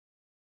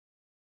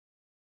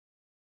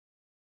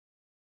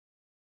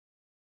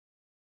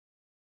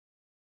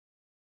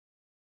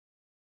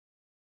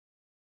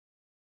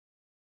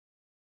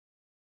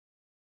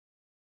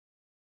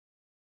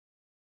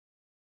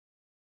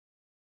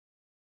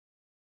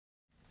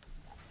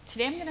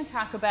Today I'm going to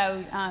talk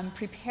about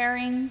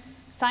preparing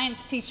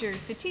science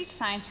teachers to teach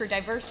science for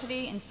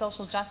diversity and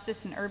social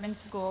justice in urban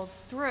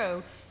schools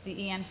through the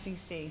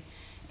EMCC.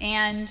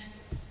 And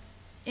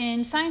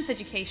in science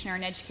education, or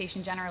in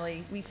education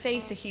generally, we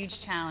face a huge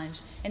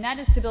challenge, and that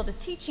is to build a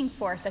teaching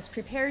force that's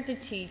prepared to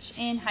teach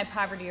in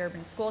high-poverty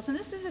urban schools. And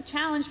this is a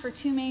challenge for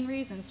two main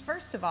reasons.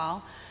 First of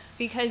all,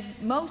 because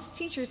most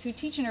teachers who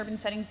teach in urban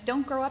settings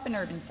don't grow up in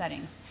urban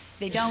settings.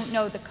 They don't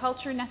know the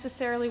culture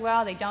necessarily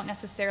well, they don't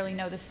necessarily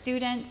know the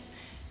students.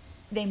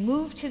 They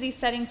move to these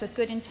settings with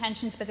good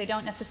intentions, but they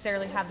don't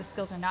necessarily have the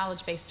skills or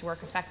knowledge base to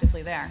work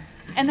effectively there.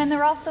 And then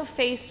they're also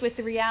faced with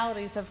the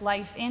realities of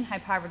life in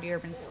high-poverty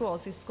urban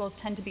schools. These schools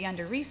tend to be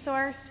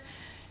under-resourced,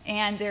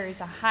 and there is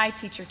a high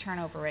teacher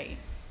turnover rate.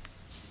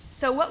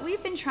 So what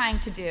we've been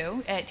trying to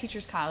do at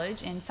Teachers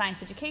College in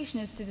science education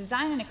is to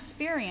design an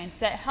experience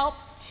that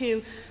helps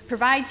to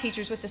provide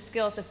teachers with the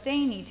skills that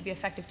they need to be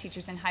effective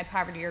teachers in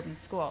high-poverty urban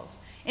schools.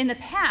 In the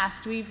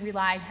past, we've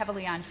relied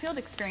heavily on field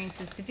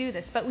experiences to do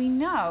this, but we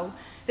know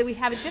that we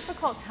have a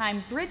difficult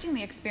time bridging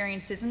the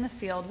experiences in the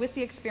field with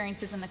the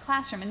experiences in the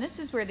classroom, and this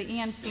is where the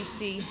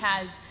EMCC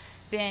has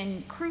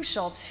been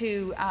crucial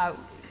to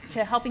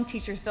helping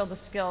teachers build the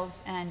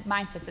skills and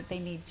mindsets that they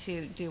need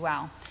to do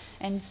well.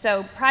 And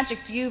so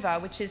Project UVA,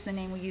 which is the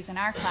name we use in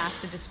our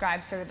class to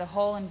describe sort of the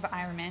whole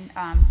environment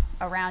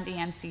around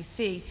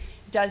EMCC,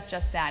 does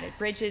just that. It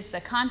bridges the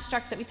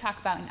constructs that we talk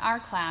about in our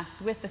class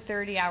with the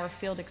 30-hour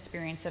field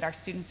experience that our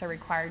students are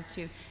required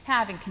to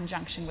have in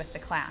conjunction with the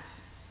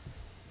class.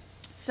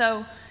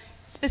 So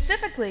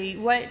specifically,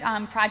 what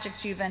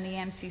Project UVA and the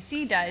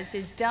EMCC does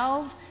is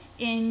delve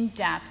in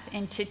depth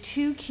into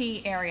two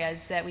key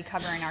areas that we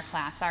cover in our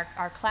class.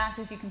 Our class,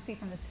 as you can see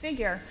from this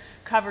figure,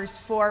 covers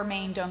 4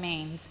 main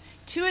domains.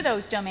 2 of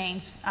those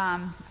domains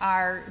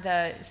are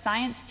the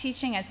science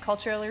teaching as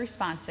culturally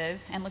responsive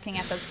and looking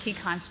at those key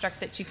constructs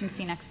that you can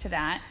see next to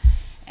that,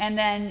 and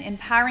then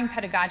empowering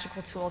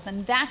pedagogical tools,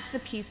 and that's the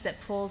piece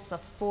that pulls the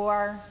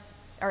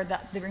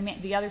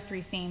other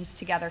 3 themes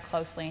together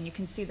closely, and you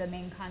can see the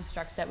main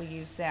constructs that we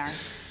use there.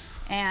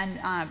 And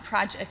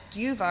Project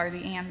UVA, or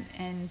the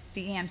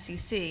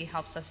EMCC,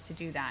 helps us to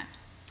do that.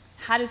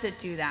 How does it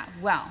do that?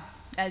 Well,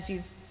 as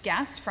you've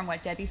guessed from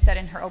what Debbie said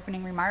in her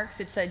opening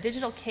remarks, it's a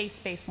digital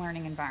case-based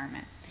learning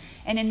environment.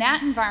 And in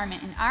that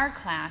environment, in our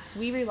class,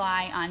 we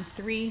rely on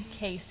 3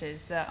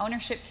 cases: the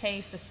ownership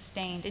case, the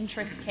sustained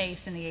interest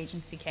case, and the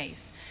agency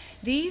case.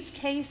 These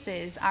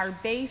cases are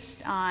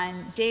based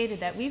on data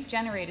that we've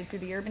generated through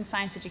the Urban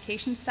Science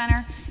Education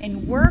Center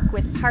and work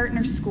with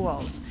partner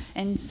schools.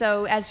 And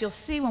so, as you'll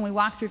see when we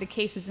walk through the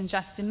cases in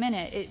just a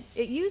minute,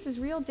 it uses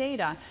real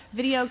data,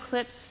 video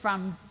clips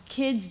from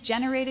kids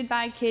generated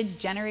by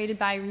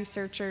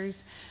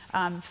researchers,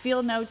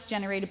 field notes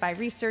generated by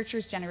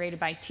researchers, generated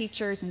by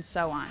teachers, and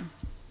so on.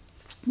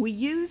 We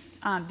use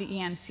the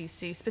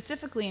EMCC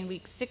specifically in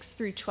weeks 6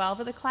 through 12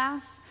 of the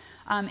class,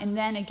 and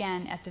then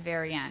again at the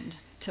very end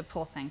to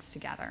pull things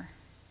together.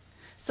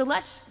 So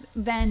let's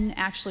then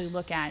actually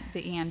look at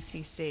the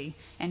EMCC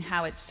and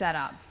how it's set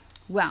up.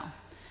 Well,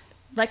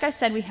 like I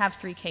said, we have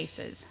 3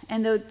 cases,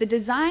 and the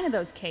design of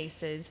those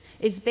cases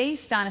is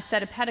based on a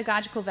set of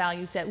pedagogical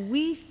values that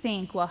we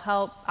think will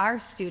help our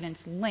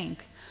students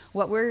link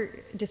what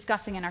we're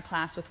discussing in our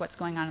class with what's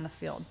going on in the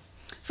field.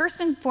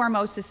 First and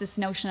foremost is this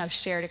notion of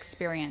shared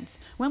experience.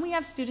 When we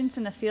have students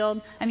in the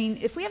field, I mean,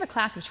 if we have a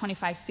class of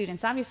 25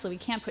 students, obviously we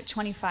can't put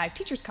 25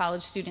 Teachers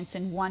College students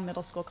in one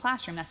middle school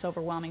classroom. That's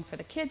overwhelming for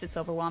the kids, it's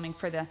overwhelming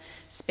for the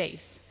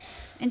space.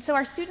 And so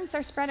our students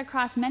are spread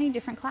across many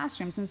different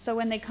classrooms, and so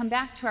when they come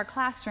back to our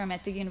classroom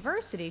at the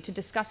university to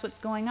discuss what's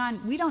going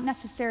on, we don't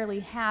necessarily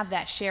have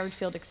that shared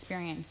field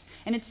experience.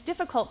 And it's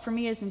difficult for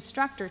me as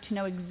instructor to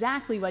know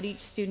exactly what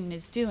each student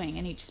is doing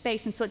in each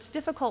space, and so it's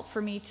difficult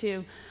for me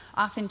to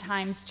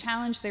oftentimes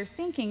challenge their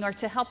thinking or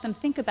to help them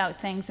think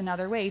about things in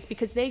other ways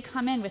because they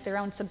come in with their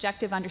own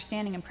subjective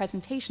understanding and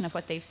presentation of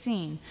what they've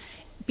seen.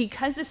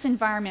 Because this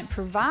environment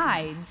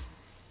provides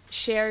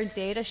shared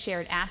data,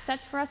 shared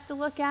assets for us to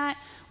look at,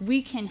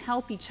 we can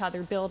help each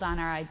other build on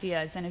our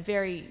ideas in a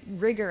very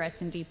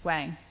rigorous and deep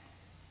way.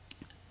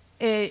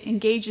 It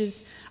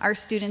engages our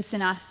students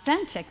in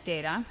authentic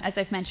data, as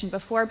I've mentioned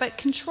before, but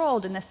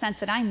controlled in the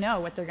sense that I know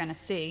what they're going to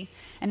see,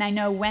 and I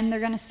know when they're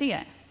going to see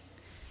it.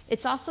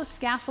 It's also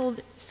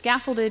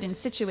scaffolded and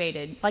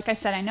situated. Like I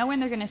said, I know when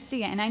they're going to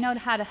see it, and I know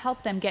how to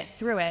help them get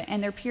through it,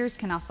 and their peers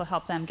can also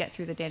help them get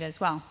through the data as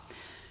well.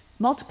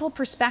 Multiple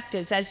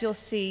perspectives, as you'll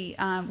see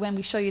when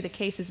we show you the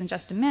cases in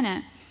just a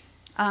minute,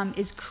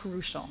 is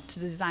crucial to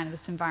the design of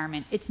this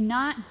environment. It's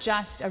not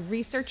just a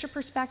researcher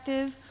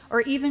perspective,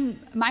 or even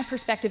my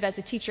perspective as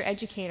a teacher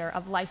educator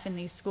of life in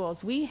these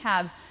schools. We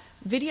have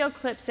video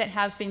clips that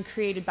have been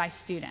created by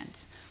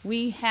students.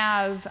 We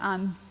have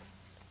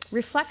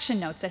reflection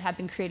notes that have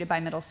been created by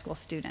middle school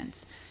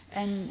students,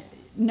 and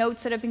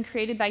notes that have been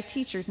created by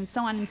teachers, and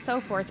so on and so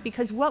forth,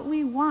 because what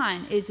we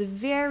want is a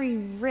very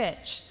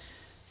rich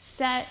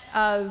set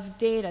of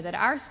data that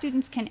our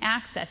students can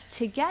access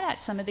to get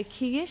at some of the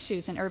key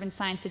issues in urban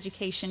science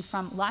education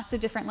from lots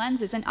of different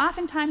lenses. And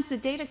oftentimes the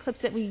data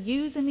clips that we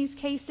use in these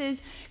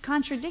cases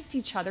contradict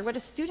each other. What a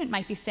student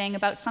might be saying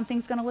about something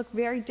is going to look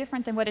very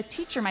different than what a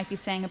teacher might be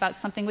saying about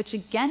something, which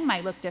again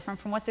might look different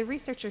from what the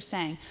researcher's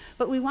saying.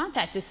 But we want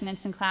that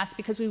dissonance in class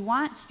because we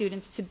want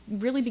students to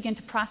really begin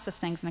to process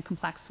things in a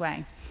complex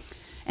way.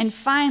 And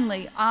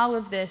finally, all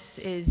of this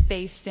is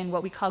based in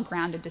what we call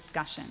grounded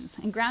discussions.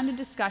 And grounded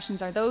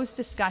discussions are those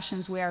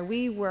discussions where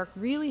we work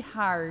really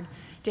hard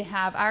to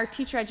have our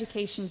teacher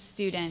education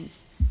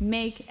students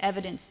make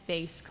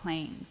evidence-based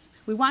claims.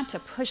 We want to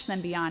push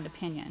them beyond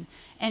opinion.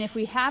 And if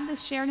we have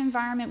this shared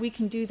environment, we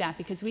can do that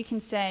because we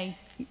can say,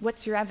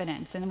 what's your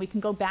evidence? And then we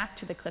can go back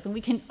to the clip and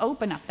we can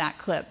open up that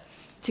clip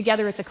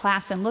together as a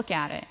class and look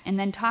at it and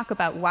then talk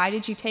about why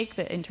did you take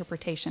the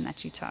interpretation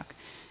that you took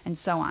and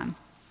so on.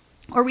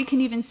 Or we can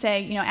even say,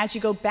 you know, as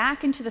you go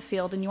back into the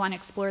field and you want to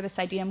explore this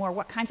idea more,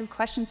 what kinds of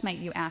questions might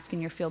you ask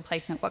in your field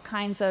placement? What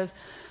kinds of,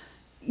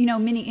 you know,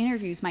 mini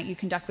interviews might you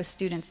conduct with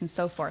students and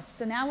so forth?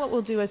 So now what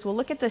we'll do is we'll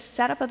look at the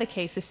setup of the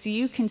cases so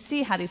you can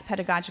see how these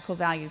pedagogical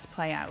values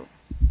play out.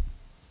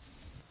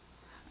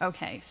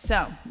 Okay,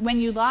 so when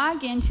you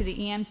log into the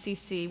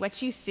EMCC,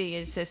 what you see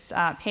is this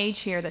page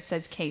here that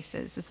says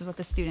cases. This is what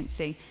the students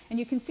see. And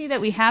you can see that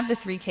we have the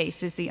three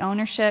cases, the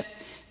ownership,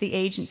 the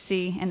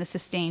agency, and the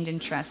sustained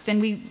interest. And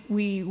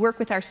we work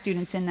with our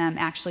students in them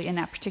actually in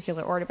that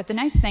particular order. But the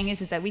nice thing is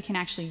that we can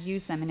actually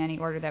use them in any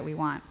order that we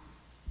want.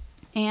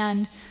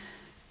 And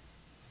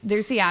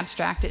there's the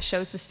abstract. It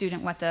shows the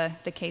student what the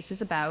case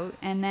is about.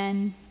 And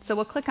then, so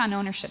we'll click on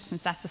ownership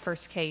since that's the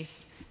first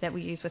case that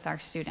we use with our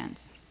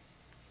students.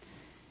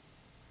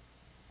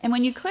 And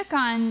when you click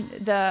on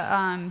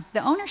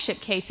the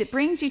ownership case, it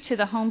brings you to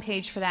the home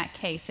page for that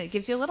case. It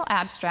gives you a little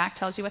abstract,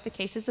 tells you what the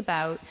case is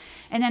about.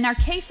 And then our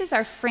cases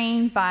are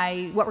framed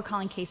by what we're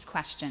calling case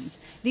questions.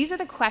 These are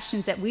the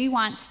questions that we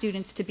want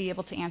students to be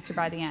able to answer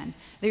by the end.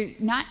 They're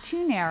not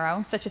too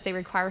narrow, such that they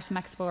require some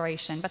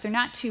exploration, but they're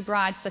not too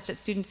broad, such that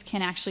students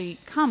can actually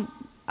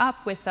come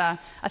up with a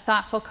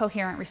thoughtful,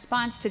 coherent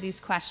response to these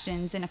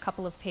questions in a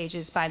couple of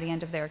pages by the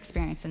end of their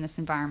experience in this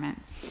environment.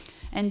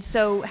 And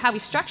so how we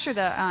structure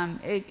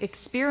the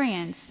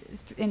experience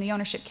in the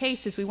ownership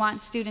case is we want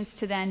students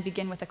to then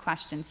begin with a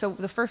question. So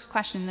the first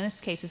question in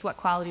this case is what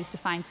qualities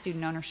define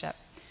student ownership?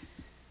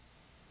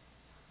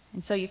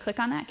 And so you click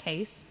on that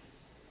case.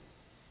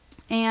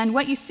 And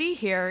what you see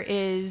here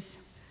is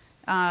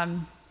a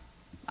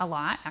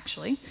lot,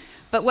 actually.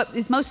 But what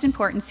is most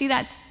important, see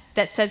that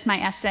says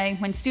my essay.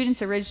 When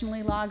students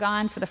originally log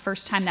on for the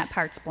first time, that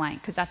part's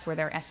blank because that's where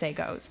their essay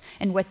goes.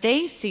 And what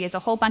they see is a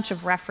whole bunch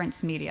of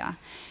reference media.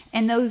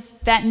 And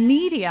that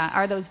media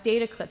are those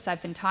data clips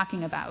I've been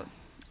talking about.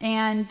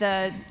 And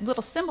the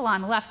little symbol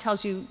on the left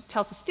tells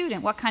the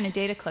student what kind of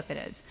data clip it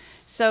is.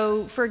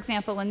 So, for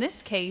example, in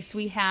this case,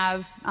 we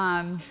have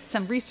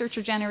some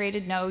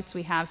researcher-generated notes.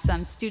 We have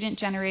some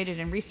student-generated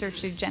and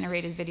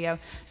researcher-generated video.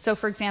 So,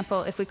 for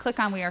example, if we click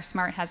on We Are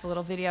Smart, it has a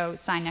little video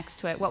sign next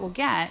to it.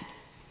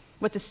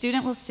 What the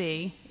student will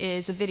see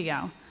is a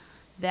video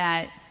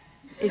that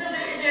is... So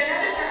is there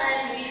another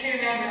time that you can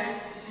remember,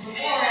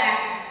 before or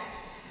after,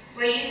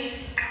 where you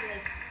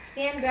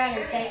stand ground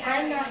and say,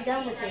 I'm not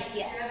done with this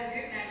yet.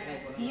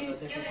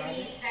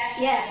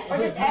 Yeah, or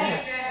just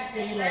add it.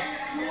 So you're like,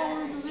 no, I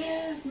want to do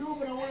this, no,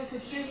 but I want to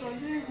put this on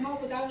this, no,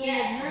 but that one was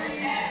nice,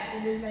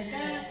 and it's like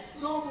that,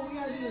 no, but we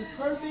got to do this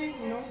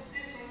perfect, you know?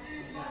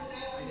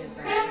 I guess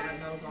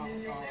that was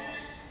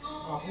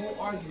our whole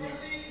argument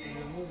in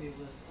the movie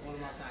was all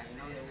about that, you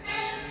know?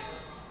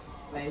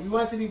 Like, we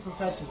want to be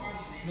professional,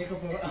 make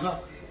up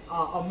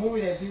a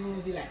movie that people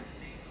would be like,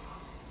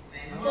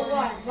 So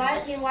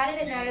why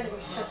did it matter that it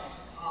was perfect?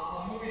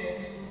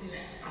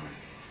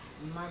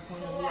 In my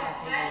point of view,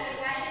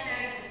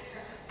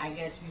 I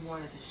guess we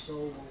wanted to show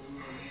what we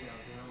were made of,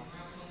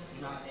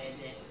 you know?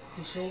 That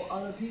to show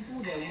other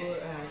people that we're,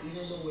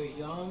 even though we're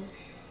young,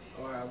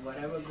 or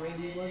whatever grade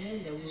we was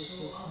in, that we were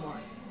so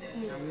smart.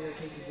 And we were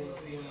capable of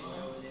doing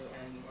whatever they were,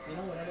 and, you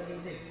know, whatever they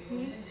did.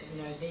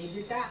 You know, if they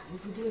did that, we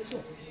could do it too,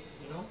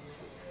 you know?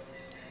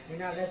 We're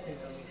not less than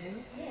them, you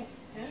know? Yeah,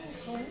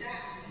 that's cool.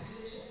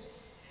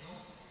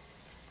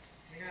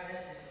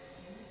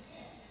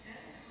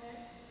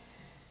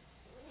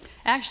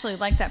 I actually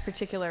like that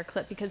particular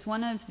clip because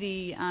one of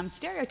the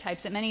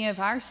stereotypes that many of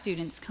our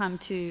students come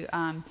to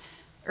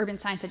urban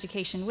science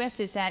education with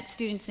is that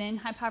students in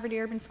high poverty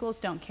urban schools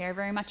don't care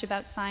very much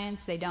about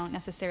science. They don't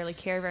necessarily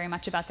care very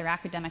much about their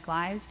academic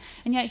lives.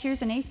 And yet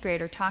here's an 8th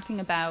grader talking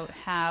about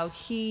how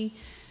he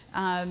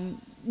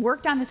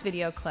worked on this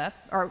video clip,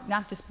 or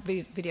not this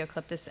video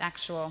clip, this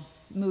actual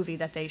movie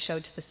that they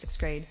showed to the 6th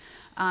grade,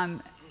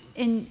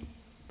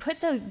 put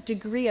the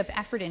degree of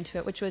effort into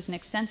it, which was an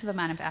extensive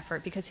amount of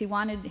effort, because he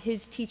wanted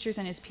his teachers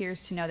and his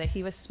peers to know that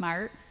he was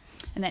smart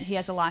and that he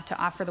has a lot to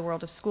offer the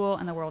world of school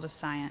and the world of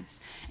science.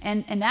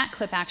 And that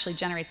clip actually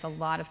generates a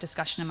lot of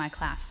discussion in my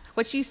class.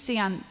 What you see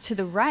on to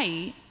the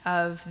right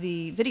of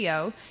the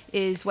video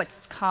is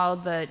what's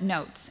called the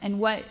notes. And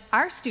what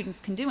our students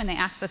can do when they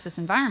access this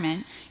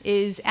environment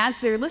is,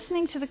 as they're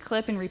listening to the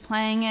clip and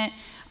replaying it,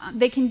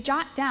 they can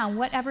jot down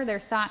whatever their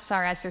thoughts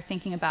are as they're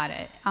thinking about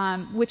it,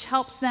 which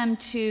helps them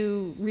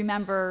to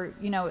remember,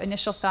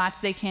 initial thoughts.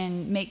 They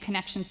can make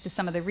connections to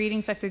some of the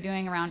readings that they're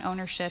doing around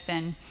ownership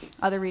and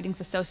other readings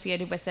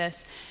associated with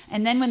this.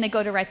 And then when they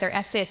go to write their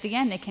essay at the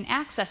end, they can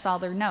access all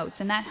their notes,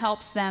 and that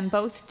helps them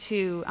both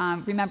to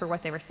remember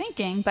what they were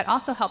thinking, but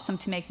also helps them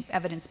to make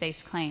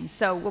evidence-based claims.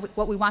 So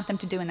what we want them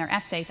to do in their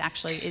essays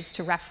actually is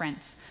to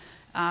reference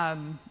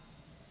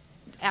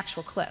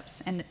actual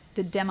clips, and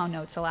the demo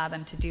notes allow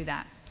them to do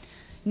that.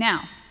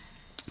 Now,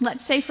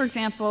 let's say, for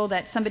example,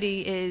 that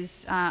somebody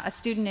is, a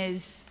student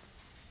is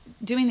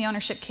doing the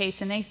ownership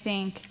case and they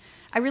think,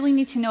 I really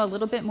need to know a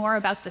little bit more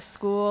about the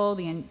school,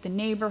 the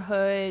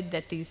neighborhood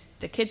that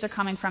the kids are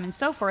coming from and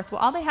so forth. Well,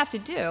 all they have to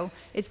do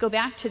is go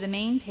back to the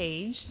main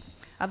page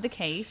of the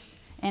case,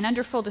 and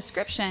under full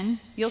description,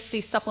 you'll see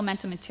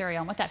supplemental material.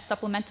 And what that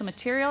supplemental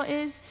material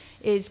is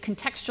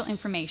contextual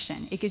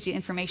information. It gives you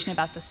information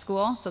about the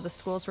school, so the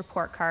school's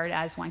report card,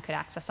 as one could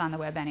access on the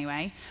web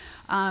anyway,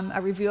 a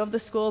review of the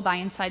school by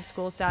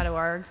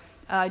InsideSchools.org,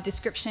 a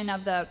description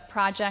of the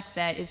project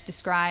that is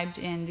described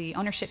in the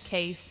ownership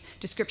case,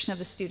 description of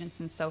the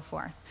students, and so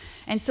forth.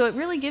 And so it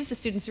really gives the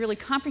students a really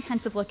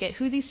comprehensive look at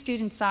who these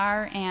students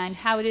are and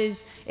how it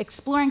is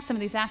exploring some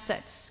of these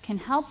assets can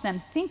help them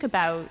think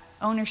about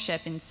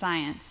ownership in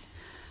science.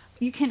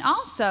 You can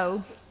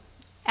also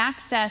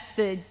access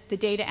the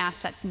data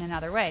assets in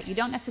another way. You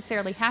don't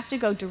necessarily have to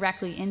go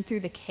directly in through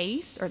the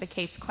case or the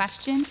case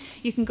question.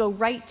 You can go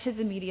right to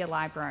the media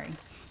library.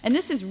 And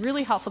this is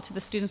really helpful to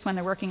the students when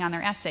they're working on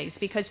their essays,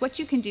 because what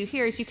you can do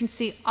here is you can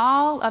see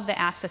all of the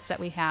assets that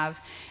we have,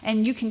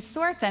 and you can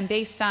sort them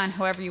based on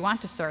however you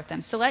want to sort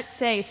them. So let's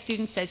say a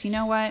student says, you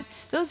know what,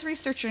 those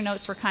researcher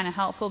notes were kind of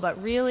helpful,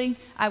 but really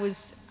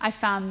I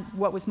found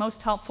what was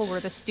most helpful were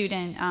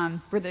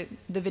the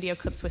video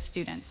clips with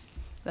students.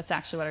 That's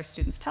actually what our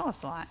students tell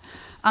us a lot.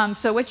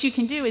 So what you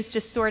can do is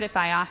just sort it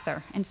by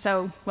author. And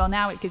so, well,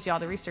 now it gives you all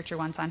the researcher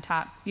ones on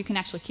top. You can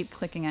actually keep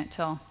clicking it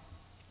till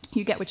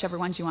you get whichever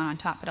ones you want on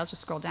top, but I'll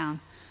just scroll down.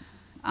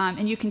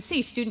 And you can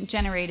see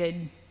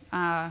student-generated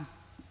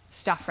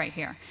stuff right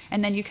here.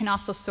 And then you can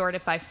also sort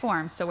it by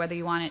form, so whether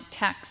you want it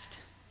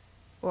text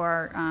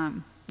or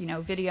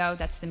video,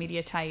 that's the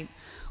media type,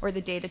 or the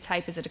data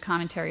type, is it a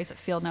commentary, is it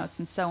field notes,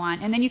 and so on.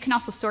 And then you can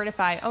also sort it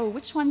by,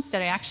 which ones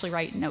did I actually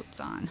write notes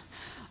on?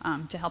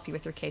 To help you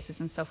with your cases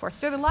and so forth.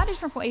 So there are a lot of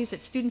different ways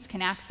that students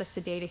can access the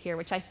data here,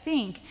 which I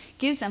think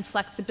gives them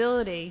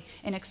flexibility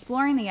in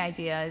exploring the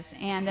ideas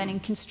and then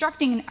in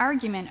constructing an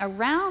argument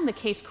around the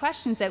case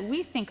questions that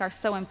we think are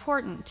so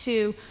important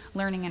to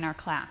learning in our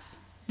class.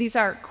 These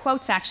are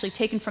quotes actually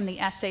taken from the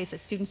essays that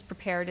students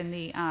prepared in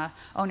the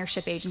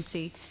ownership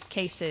agency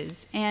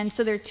cases. And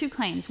so there are two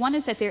claims. One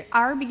is that they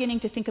are beginning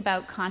to think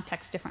about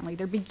context differently.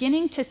 They're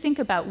beginning to think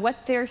about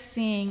what they're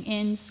seeing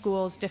in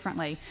schools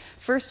differently.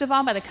 First of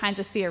all, by the kinds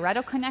of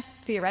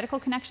theoretical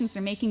connections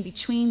they're making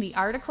between the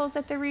articles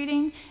that they're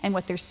reading and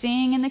what they're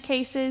seeing in the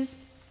cases.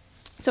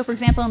 So for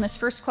example, in this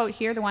first quote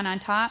here, the one on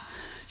top,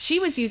 she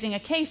was using a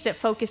case that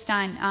focused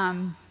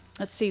on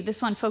let's see,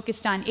 this one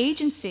focused on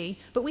agency,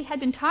 but we had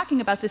been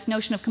talking about this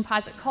notion of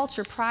composite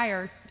culture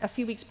a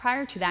few weeks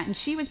prior to that, and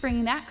she was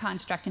bringing that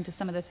construct into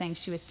some of the things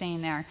she was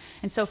saying there.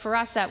 And so for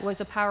us, that was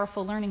a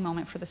powerful learning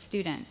moment for the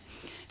student.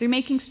 They're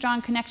making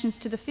strong connections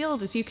to the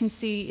field, as you can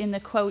see in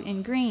the quote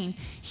in green.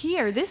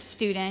 Here, this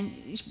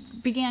student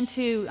began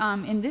to,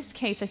 in this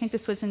case, I think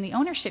this was in the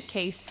ownership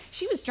case,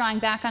 she was drawing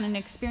back on an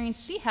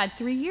experience she had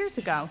 3 years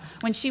ago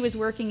when she was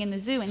working in the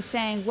zoo and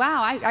saying,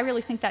 wow, I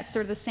really think that's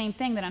sort of the same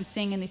thing that I'm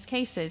seeing in these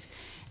cases.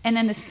 And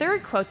then this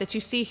third quote that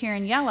you see here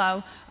in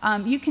yellow,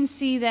 you can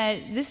see that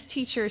this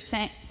teacher is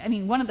saying,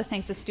 one of the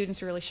things the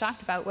students were really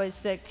shocked about was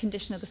the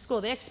condition of the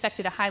school. They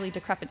expected a highly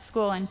decrepit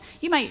school, and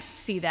you might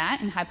see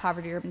that in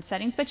high-poverty urban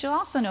settings, but you'll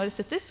also notice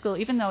that this school,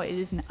 even though it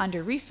is an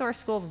under-resourced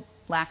school,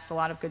 lacks a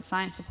lot of good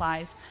science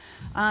supplies,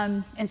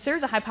 and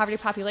serves a high-poverty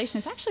population,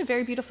 it's actually a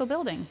very beautiful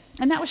building.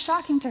 And that was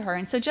shocking to her.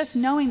 And so just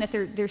knowing that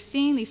they're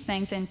seeing these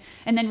things and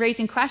then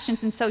raising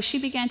questions, and so she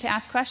began to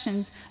ask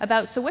questions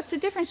about, so what's the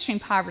difference between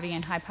poverty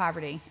and high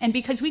poverty? And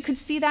because we could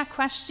see that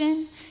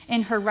question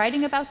in her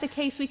writing about the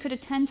case, we could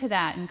attend to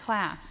that in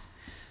class.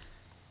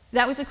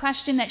 That was a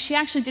question that she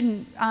actually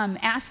didn't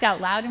ask out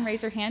loud and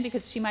raise her hand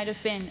because she might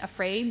have been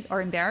afraid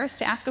or embarrassed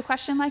to ask a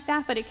question like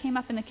that, but it came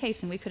up in the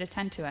case and we could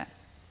attend to it.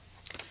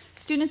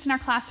 Students in our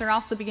class are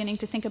also beginning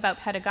to think about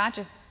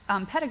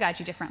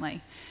pedagogy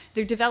differently.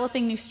 They're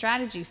developing new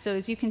strategies. So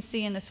as you can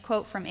see in this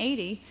quote from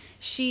Adi,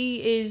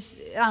 she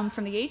is,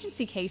 from the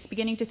agency case,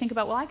 beginning to think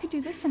about, well, I could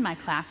do this in my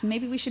class, and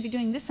maybe we should be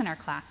doing this in our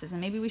classes, and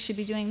maybe we should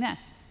be doing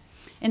this.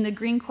 In the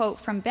green quote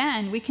from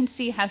Ben, we can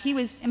see how he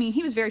was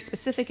very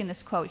specific in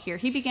this quote here.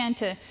 He began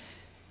to,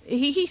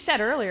 he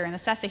said earlier in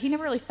this essay, he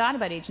never really thought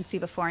about agency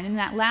before, and in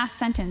that last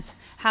sentence,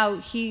 how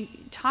he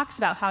talks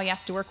about how he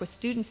has to work with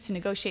students to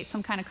negotiate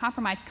some kind of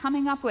compromise,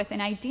 coming up with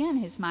an idea in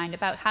his mind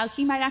about how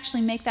he might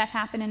actually make that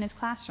happen in his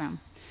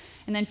classroom.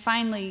 And then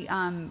finally,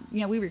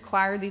 we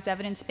require these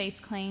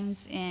evidence-based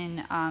claims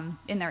in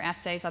their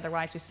essays,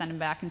 otherwise we send them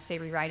back and say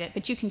rewrite it.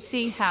 But you can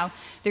see how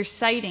they're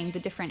citing the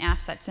different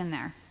assets in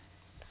there.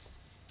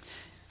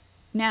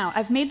 Now,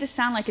 I've made this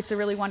sound like it's a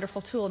really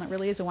wonderful tool, and it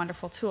really is a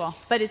wonderful tool,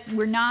 but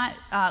we're not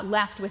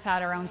left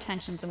without our own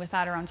tensions and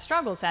without our own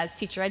struggles as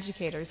teacher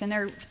educators. And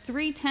there are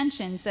 3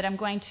 tensions that I'm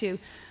going to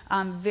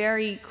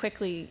very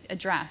quickly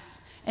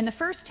address. And the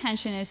first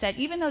tension is that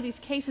even though these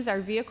cases are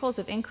vehicles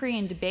of inquiry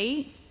and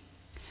debate,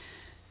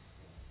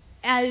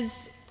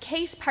 as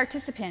case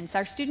participants,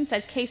 our students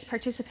as case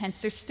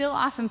participants, they're still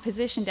often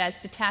positioned as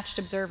detached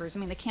observers. I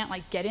mean, they can't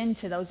like get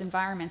into those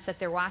environments that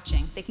they're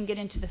watching. They can get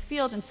into the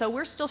field, and so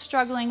we're still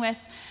struggling with,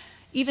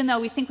 even though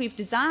we think we've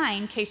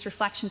designed case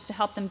reflections to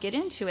help them get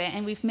into it,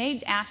 and we've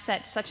made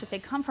assets such that they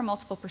come from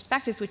multiple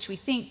perspectives, which we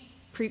think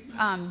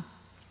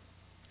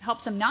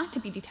helps them not to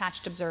be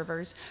detached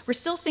observers, we're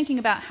still thinking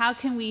about how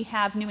can we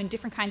have new and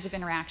different kinds of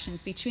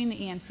interactions between the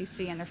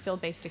EMCC and their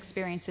field-based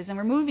experiences. And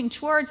we're moving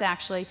towards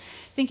actually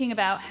thinking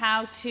about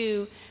how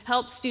to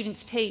help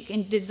students take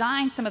and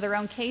design some of their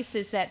own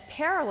cases that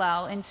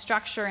parallel in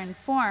structure and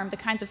form the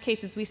kinds of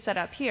cases we set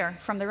up here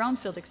from their own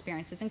field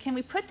experiences. And can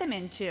we put them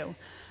into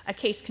a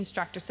case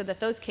constructor so that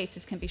those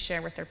cases can be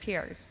shared with their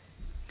peers?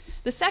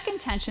 The second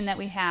tension that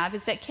we have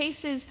is that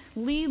cases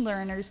lead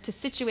learners to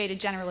situated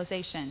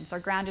generalizations or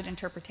grounded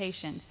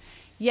interpretations.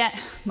 Yet,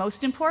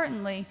 most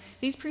importantly,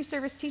 these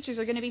pre-service teachers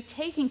are going to be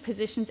taking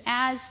positions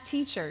as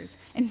teachers.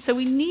 And so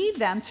we need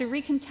them to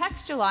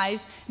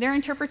recontextualize their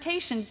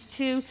interpretations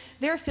to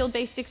their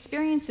field-based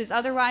experiences.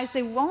 Otherwise,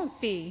 they won't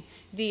be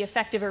the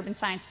effective urban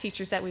science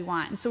teachers that we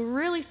want. And so we're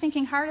really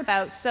thinking hard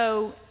about,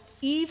 so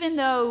even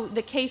though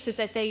the cases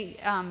that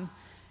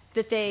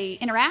they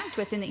interact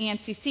with in the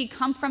EMCC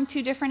come from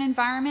 2 different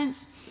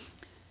environments,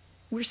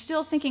 we're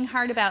still thinking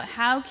hard about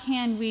how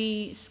can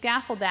we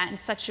scaffold that in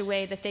such a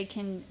way that they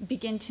can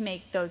begin to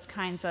make those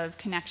kinds of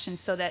connections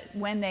so that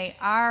when they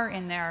are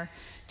in their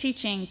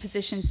teaching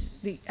positions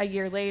a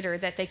year later,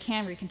 that they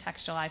can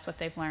recontextualize what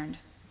they've learned.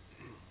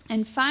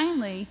 And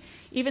finally,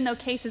 even though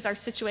cases are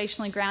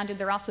situationally grounded,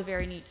 they're also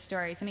very neat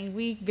stories. I mean,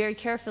 we very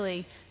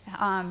carefully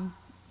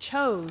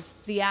chose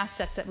the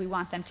assets that we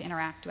want them to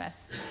interact with.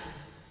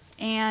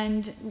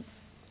 And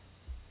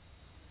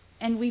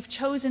we've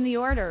chosen the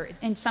order.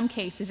 In some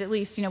cases, at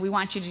least, we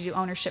want you to do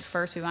ownership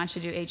first, we want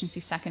you to do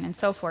agency second, and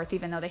so forth,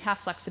 even though they have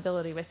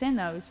flexibility within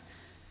those.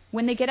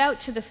 When they get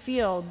out to the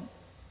field,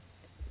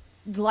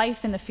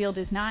 life in the field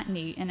is not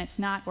neat and it's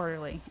not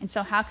orderly. And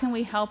so how can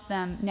we help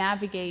them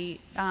navigate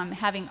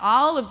having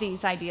all of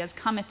these ideas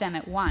come at them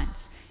at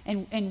once?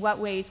 And in what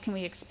ways can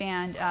we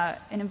expand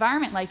an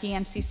environment like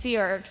EMCC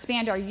or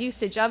expand our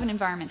usage of an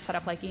environment set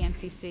up like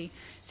EMCC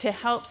to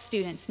help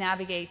students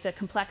navigate the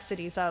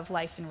complexities of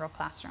life in real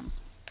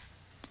classrooms?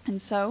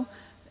 And so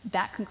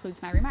that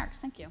concludes my remarks.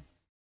 Thank you.